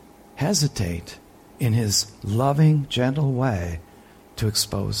doesn't hesitate in his loving, gentle way to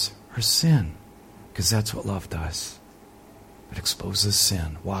expose her sin. Because that's what love does. It exposes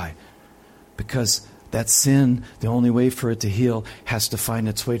sin. Why? Because that sin, the only way for it to heal, has to find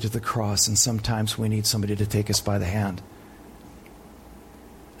its way to the cross. And sometimes we need somebody to take us by the hand.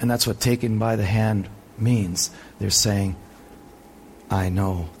 And that's what taken by the hand means. They're saying, I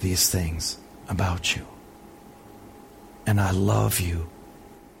know these things about you. And I love you.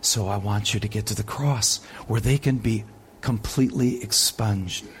 So I want you to get to the cross where they can be completely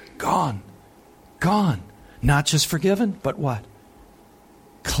expunged. Gone. Gone. Not just forgiven, but what?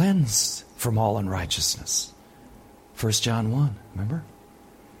 Cleansed from all unrighteousness. 1 John 1, remember?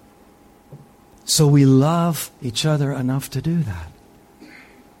 So we love each other enough to do that.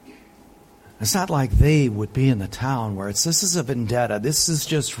 It's not like they would be in the town where this is a vendetta, this is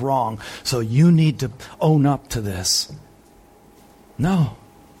just wrong, so you need to own up to this. No.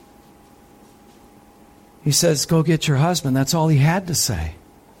 He says, go get your husband. That's all he had to say.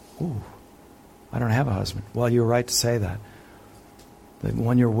 Ooh, I don't have a husband. Well, you're right to say that. The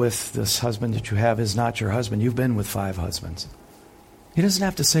one you're with, this husband that you have, is not your husband. You've been with 5 husbands. He doesn't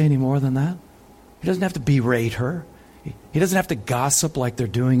have to say any more than that. He doesn't have to berate her. He doesn't have to gossip like they're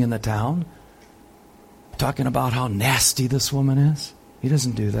doing in the town, talking about how nasty this woman is. He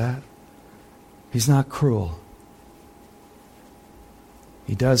doesn't do that. He's not cruel.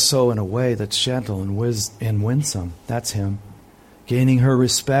 He does so in a way that's gentle and winsome. That's him. Gaining her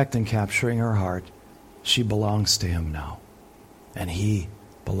respect and capturing her heart. She belongs to him now. And he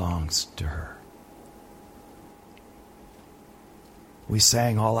belongs to her. We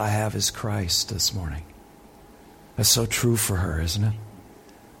sang All I Have is Christ this morning. That's so true for her, isn't it?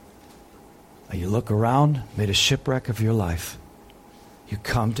 You look around, made a shipwreck of your life. You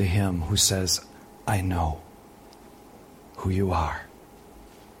come to him who says, I know who you are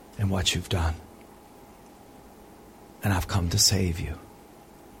and what you've done. And I've come to save you.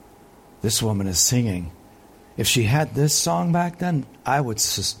 This woman is singing. If she had this song back then, I would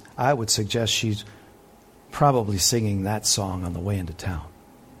suggest she's probably singing that song on the way into town.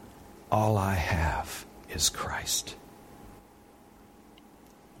 All I have is Christ.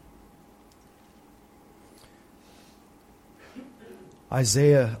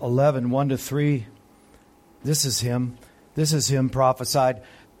 Isaiah 11, 1-3. This is him. This is him prophesied.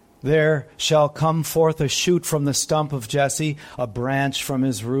 There shall come forth a shoot from the stump of Jesse, a branch from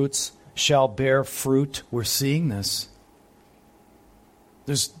his roots shall bear fruit. We're seeing this.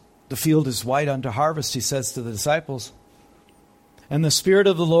 The field is white unto harvest, he says to the disciples. And the Spirit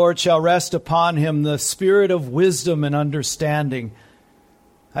of the Lord shall rest upon him, the Spirit of wisdom and understanding.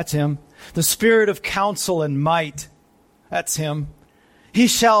 That's him. The Spirit of counsel and might. That's him. He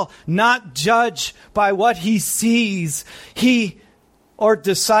shall not judge by what he sees. Or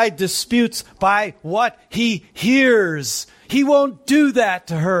decide disputes by what he hears. He won't do that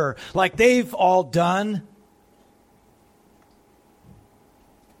to her like they've all done.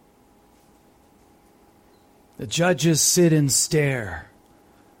 The judges sit and stare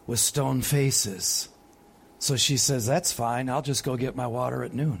with stone faces. So she says, that's fine. I'll just go get my water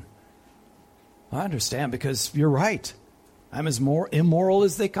at noon. I understand, because you're right. I'm as more immoral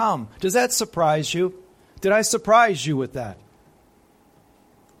as they come. Does that surprise you? Did I surprise you with that?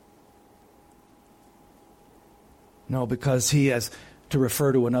 No, because he has to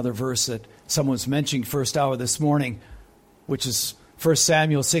refer to another verse that someone's mentioning first hour this morning, which is 1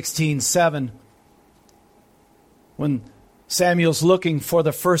 Samuel 16:7. When Samuel's looking for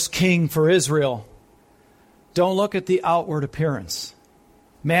the first king for Israel, don't look at the outward appearance.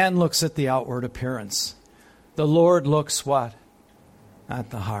 Man looks at the outward appearance. The Lord looks what? At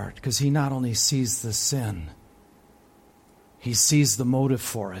the heart. Because he not only sees the sin, he sees the motive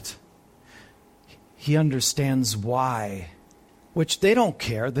for it. He understands why, which they don't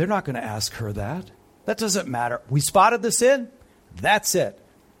care. They're not going to ask her that. That doesn't matter. We spotted the sin. That's it.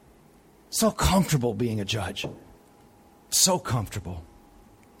 So comfortable being a judge. So comfortable.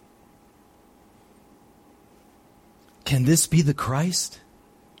 Can this be the Christ?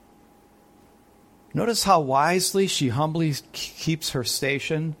 Notice how wisely she humbly keeps her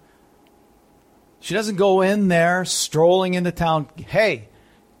station. She doesn't go in there strolling into town. Hey,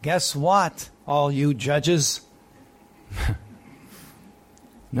 guess what, all you judges?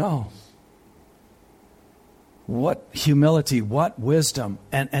 No. What humility, what wisdom.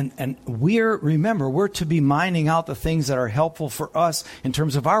 And we're to be mining out the things that are helpful for us in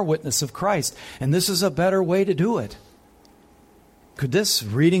terms of our witness of Christ. And this is a better way to do it. Could this,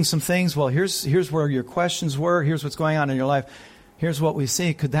 reading some things, well, here's where your questions were, here's what's going on in your life, here's what we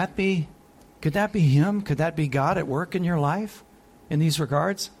see. Could that be him? Could that be God at work in your life in these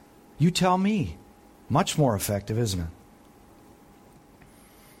regards? You tell me. Much more effective, isn't it?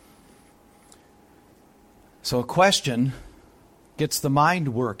 So a question gets the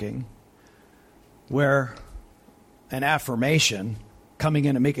mind working, where an affirmation, coming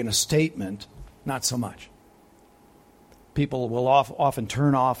in and making a statement, not so much. People will often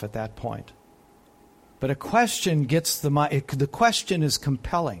turn off at that point. But a question gets the mind, the question is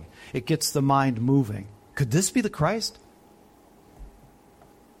compelling. It gets the mind moving. Could this be the Christ?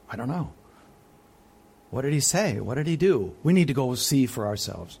 I don't know. What did he say? What did he do? We need to go see for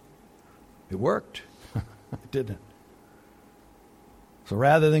ourselves. It worked. It didn't. So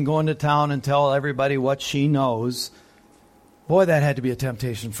rather than going to town and tell everybody what she knows, boy, that had to be a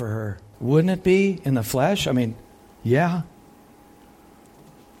temptation for her. Wouldn't it be in the flesh? I mean, yeah.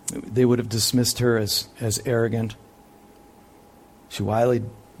 They would have dismissed her as arrogant. She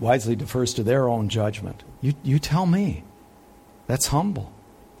wisely defers to their own judgment. You tell me. That's humble.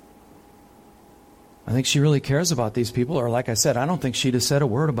 I think she really cares about these people, or like I said, I don't think she'd have said a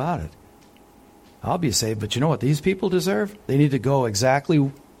word about it. I'll be saved, but you know what these people deserve? They need to go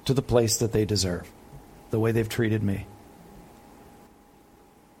exactly to the place that they deserve, the way they've treated me.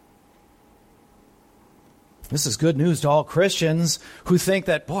 This is good news to all Christians who think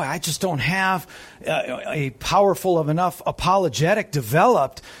that, boy, I just don't have a powerful of enough apologetic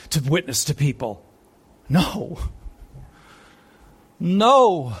developed to witness to people. No.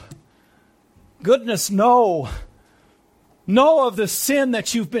 No. Goodness, no. Know of the sin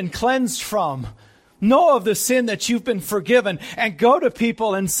that you've been cleansed from. Know of the sin that you've been forgiven. And go to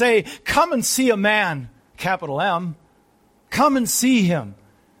people and say, come and see a man, capital M. Come and see him,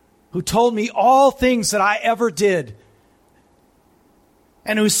 who told me all things that I ever did.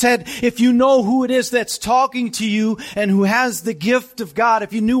 And who said, if you know who it is that's talking to you and who has the gift of God,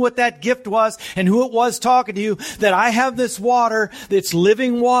 if you knew what that gift was and who it was talking to you, that I have this water, that's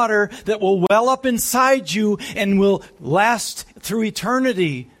living water that will well up inside you and will last through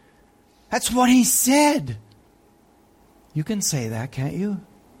eternity. That's what he said. You can say that, can't you?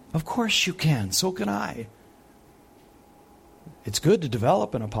 Of course you can. So can I. It's good to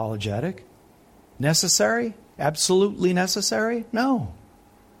develop an apologetic. Necessary? Absolutely necessary? No.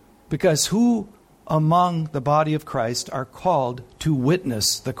 Because who among the body of Christ are called to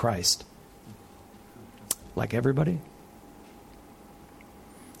witness the Christ? Like everybody?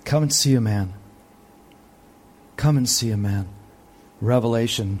 Come and see a man. Come and see a man.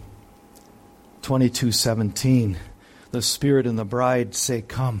 Revelation 22:17. The Spirit and the bride say,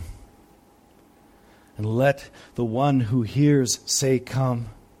 come. And let the one who hears say, come.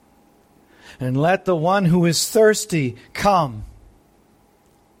 And let the one who is thirsty come.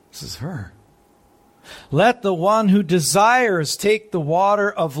 This is her. Let the one who desires take the water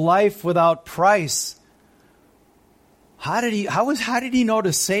of life without price. How did he know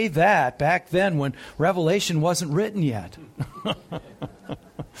to say that back then when Revelation wasn't written yet?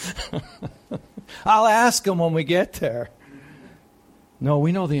 I'll ask him when we get there. No,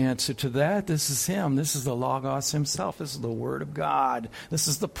 we know the answer to that. This is him. This is the Logos himself. This is the Word of God. This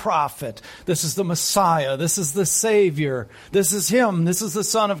is the prophet. This is the Messiah. This is the Savior. This is him. This is the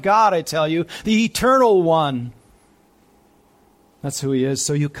Son of God, I tell you, the Eternal One. That's who he is.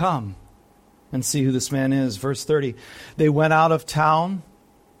 So you come and see who this man is. Verse 30, they went out of town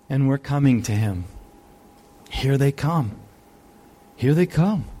and were coming to him. Here they come. Here they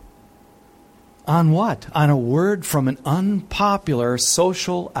come. On what? On a word from an unpopular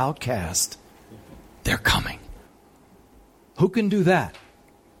social outcast. They're coming. Who can do that?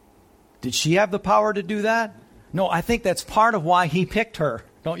 Did she have the power to do that? No, I think that's part of why he picked her,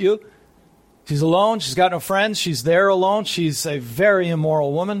 don't you? She's alone. She's got no friends. She's there alone. She's a very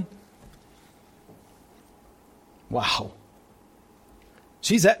immoral woman. Wow.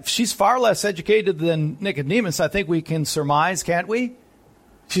 She's far less educated than Nicodemus, I think we can surmise, can't we?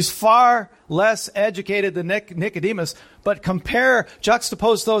 She's far less educated than Nicodemus, but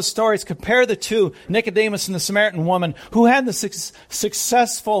juxtapose those stories, compare the two, Nicodemus and the Samaritan woman, who had the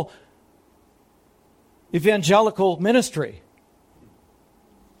successful evangelical ministry.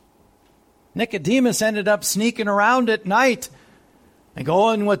 Nicodemus ended up sneaking around at night and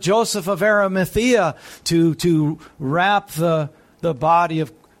going with Joseph of Arimathea to wrap the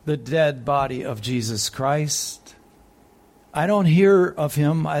dead body of Jesus Christ. I don't hear of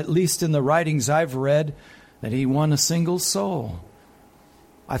him, at least in the writings I've read, that he won a single soul.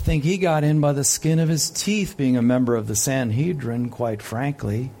 I think he got in by the skin of his teeth, being a member of the Sanhedrin, quite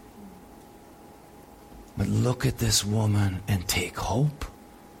frankly. But look at this woman and take hope.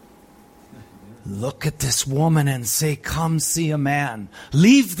 Look at this woman and say, come see a man.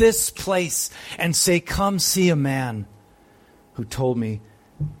 Leave this place and say, come see a man who told me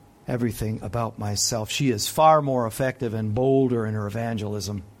everything about myself. She is far more effective and bolder in her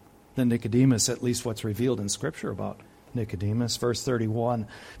evangelism than Nicodemus, at least what's revealed in Scripture about Nicodemus. Verse 31,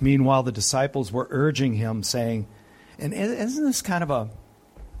 meanwhile the disciples were urging him, saying, and isn't this kind of a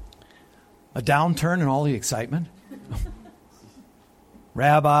downturn in all the excitement?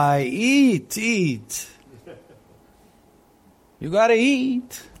 Rabbi, eat. You got to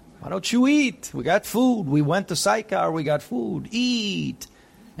eat. Why don't you eat? We got food. We went to Sychar. We got food. Eat.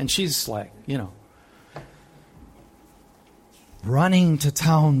 And she's like, running to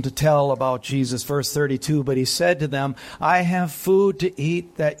town to tell about Jesus. Verse 32, but he said to them, I have food to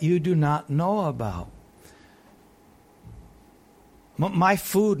eat that you do not know about. My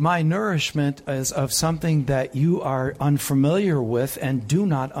food, my nourishment is of something that you are unfamiliar with and do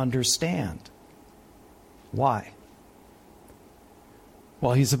not understand. Why?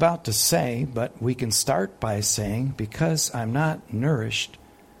 Well, he's about to say, but we can start by saying, because I'm not nourished,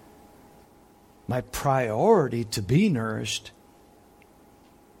 my priority to be nourished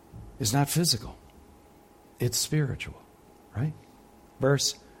is not physical. It's spiritual, right?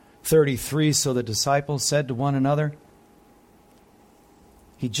 Verse 33, so the disciples said to one another,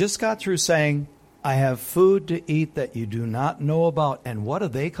 he just got through saying, I have food to eat that you do not know about. And what do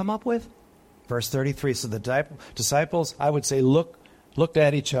they come up with? Verse 33, so the disciples, I would say, looked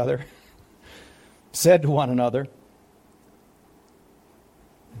at each other, said to one another,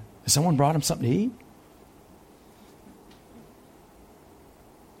 has someone brought him something to eat?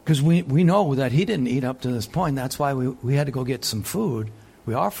 Because we know that he didn't eat up to this point. That's why we had to go get some food.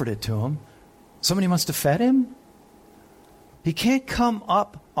 We offered it to him. Somebody must have fed him. He can't come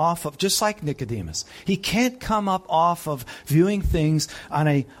up off of, just like Nicodemus, he can't come up off of viewing things on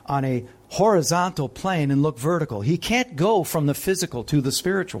a horizontal plane and look vertical. He can't go from the physical to the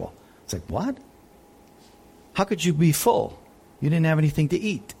spiritual. It's like, what? How could you be full? You didn't have anything to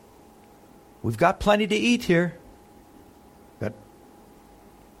eat. We've got plenty to eat here. Got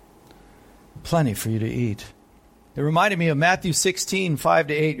plenty for you to eat. It reminded me of Matthew 16,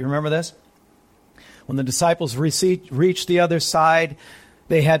 5-8. You remember this? When the disciples reached the other side,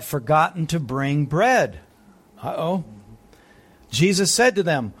 they had forgotten to bring bread. Jesus said to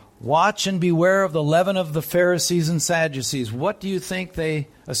them, watch and beware of the leaven of the Pharisees and Sadducees. What do you think they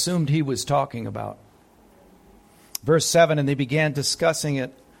assumed he was talking about? Verse 7, and they began discussing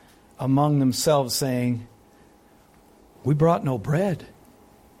it among themselves, saying, we brought no bread.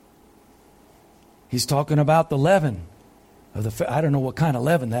 He's talking about the leaven. I don't know what kind of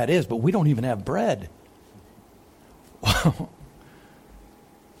leaven that is, but we don't even have bread.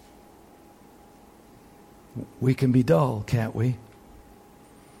 We can be dull, can't we?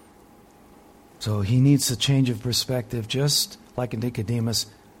 So he needs a change of perspective, just like Nicodemus,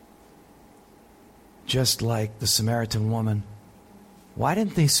 just like the Samaritan woman. Why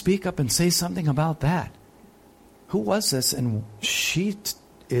didn't they speak up and say something about that? Who was this? And she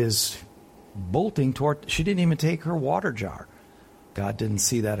is bolting toward, she didn't even take her water jar. God didn't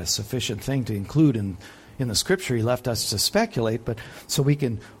see that a sufficient thing to include in the Scripture. He left us to speculate, but so we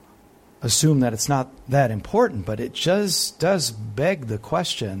can assume that it's not that important. But it just does beg the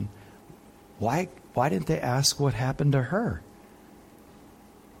question, why didn't they ask what happened to her?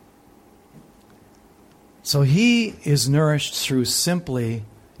 So he is nourished through simply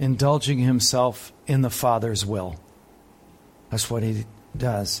indulging himself in the Father's will. That's what he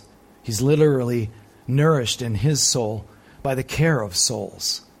does. He's literally nourished in his soul by the care of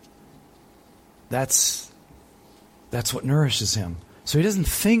souls. That's what nourishes him. So he doesn't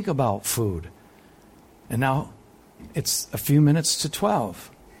think about food. And now it's a few minutes to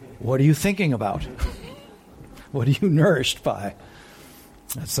 12. What are you thinking about? What are you nourished by?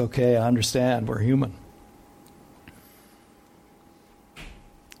 That's okay, I understand. We're human.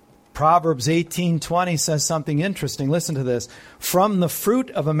 Proverbs 18:20 says something interesting. Listen to this. From the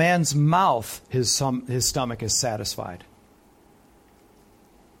fruit of a man's mouth, his stomach is satisfied.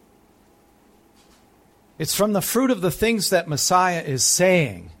 It's from the fruit of the things that Messiah is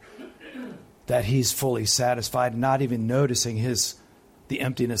saying that he's fully satisfied, not even noticing the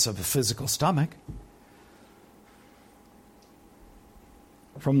emptiness of a physical stomach.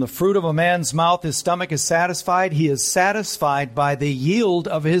 From the fruit of a man's mouth, his stomach is satisfied. He is satisfied by the yield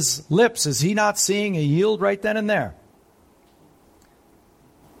of his lips. Is he not seeing a yield right then and there?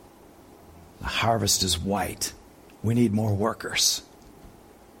 The harvest is white. We need more workers.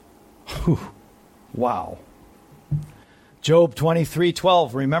 Whew. Wow. Job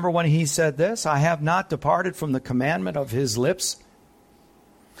 23:12. Remember when he said this? I have not departed from the commandment of his lips.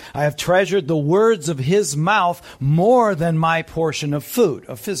 I have treasured the words of his mouth more than my portion of food,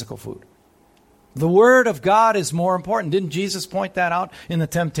 of physical food. The word of God is more important. Didn't Jesus point that out in the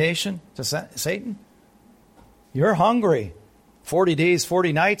temptation to Satan? You're hungry. 40 days,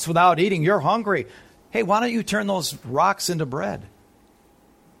 40 nights without eating. You're hungry. Hey, why don't you turn those rocks into bread?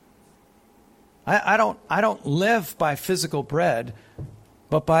 I don't live by physical bread,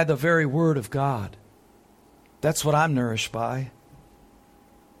 but by the very word of God. That's what I'm nourished by.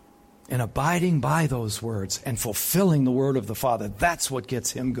 And abiding by those words and fulfilling the word of the Father, that's what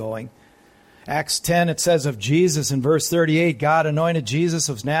gets him going. Acts 10, it says of Jesus in verse 38, God anointed Jesus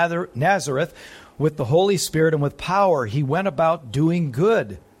of Nazareth with the Holy Spirit and with power. He went about doing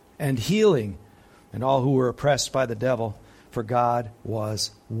good and healing and all who were oppressed by the devil, for God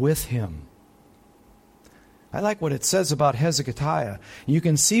was with him. I like what it says about Hezekiah. You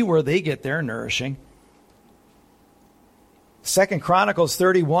can see where they get their nourishing. 2 Chronicles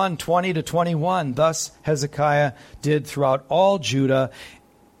 31:20-21. Thus Hezekiah did throughout all Judah,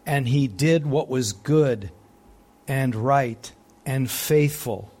 and he did what was good and right and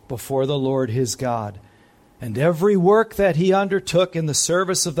faithful before the Lord his God. And every work that he undertook in the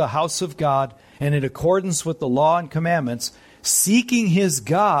service of the house of God and in accordance with the law and commandments, seeking his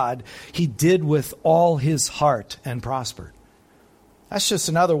God, he did with all his heart and prospered. That's just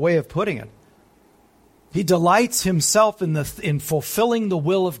another way of putting it. He delights himself in fulfilling the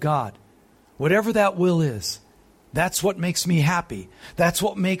will of God. Whatever that will is, that's what makes me happy. That's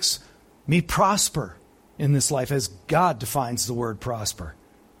what makes me prosper in this life, as God defines the word prosper.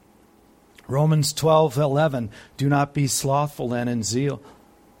 Romans 12:11, do not be slothful then in zeal.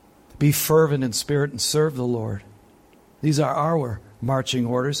 Be fervent in spirit and serve the Lord. These are our marching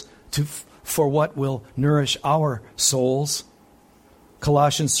orders for what will nourish our souls.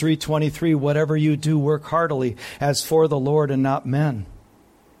 Colossians 3:23, whatever you do, work heartily as for the Lord and not men.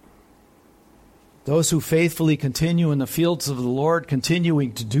 Those who faithfully continue in the fields of the Lord,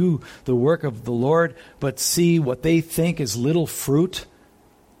 continuing to do the work of the Lord, but see what they think is little fruit,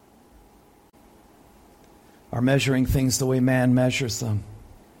 are measuring things the way man measures them.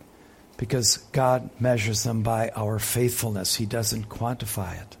 Because God measures them by our faithfulness. He doesn't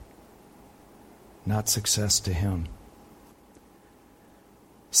quantify it. Not success to him.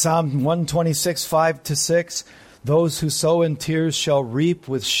 Psalm 126, 5-6, those who sow in tears shall reap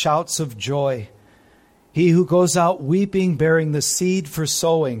with shouts of joy. He who goes out weeping, bearing the seed for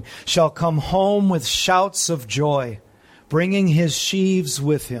sowing, shall come home with shouts of joy, bringing his sheaves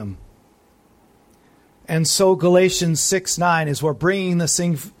with him. And so Galatians 6:9, as we're bringing this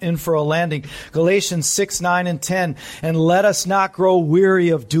thing in for a landing, Galatians 6:9 and 10, and let us not grow weary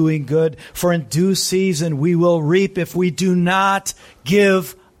of doing good, for in due season we will reap if we do not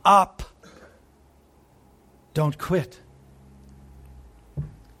give up. Don't quit.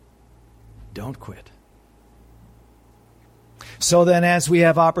 Don't quit. So then, as we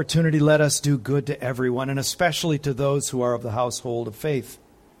have opportunity, let us do good to everyone, and especially to those who are of the household of faith.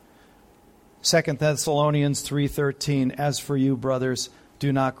 2 Thessalonians 3:13, as for you, brothers,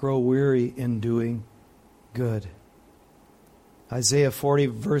 do not grow weary in doing good. Isaiah 40,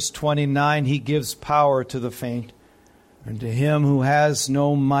 verse 29, He gives power to the faint, and to him who has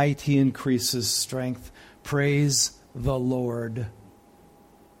no might He increases strength. Praise the Lord.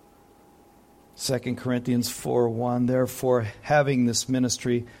 2 Corinthians 4:1, therefore, having this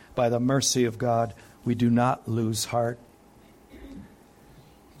ministry by the mercy of God, we do not lose heart.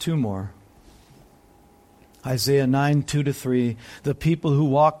 2 more. Isaiah 9:2-3, the people who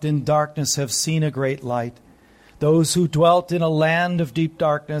walked in darkness have seen a great light. Those who dwelt in a land of deep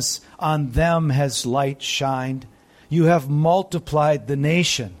darkness, on them has light shined. You have multiplied the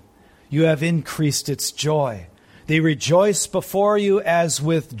nation. You have increased its joy. They rejoice before you as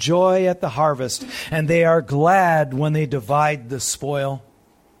with joy at the harvest, and they are glad when they divide the spoil.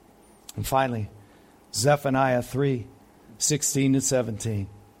 And finally, Zephaniah 3:16-17.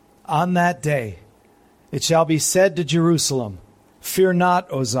 On that day it shall be said to Jerusalem, fear not,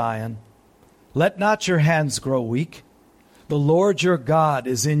 O Zion. Let not your hands grow weak. The Lord your God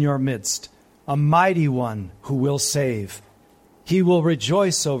is in your midst, a mighty one who will save. He will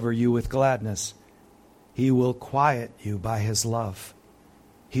rejoice over you with gladness. He will quiet you by His love.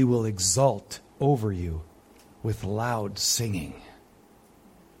 He will exult over you with loud singing.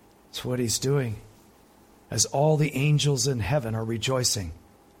 That's what He's doing, as all the angels in heaven are rejoicing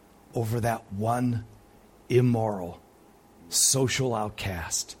over that one immoral, social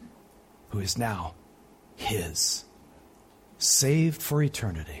outcast who is now His, saved for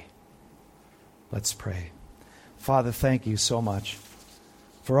eternity. Let's pray. Father, thank you so much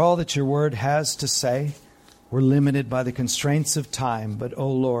for all that your word has to say. We're limited by the constraints of time, but,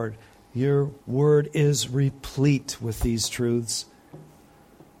 oh Lord, your word is replete with these truths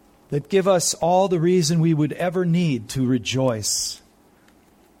that give us all the reason we would ever need to rejoice.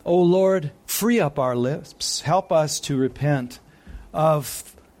 Oh Lord, free up our lips. Help us to repent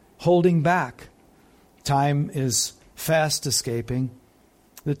of holding back. Time is fast escaping.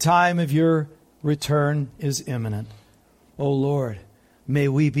 The time of your return is imminent. Oh Lord, may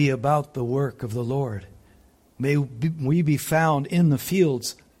we be about the work of the Lord. May we be found in the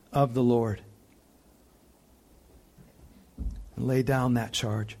fields of the Lord. And lay down that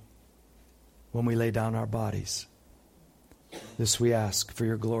charge when we lay down our bodies. This we ask for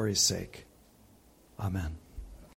your glory's sake. Amen.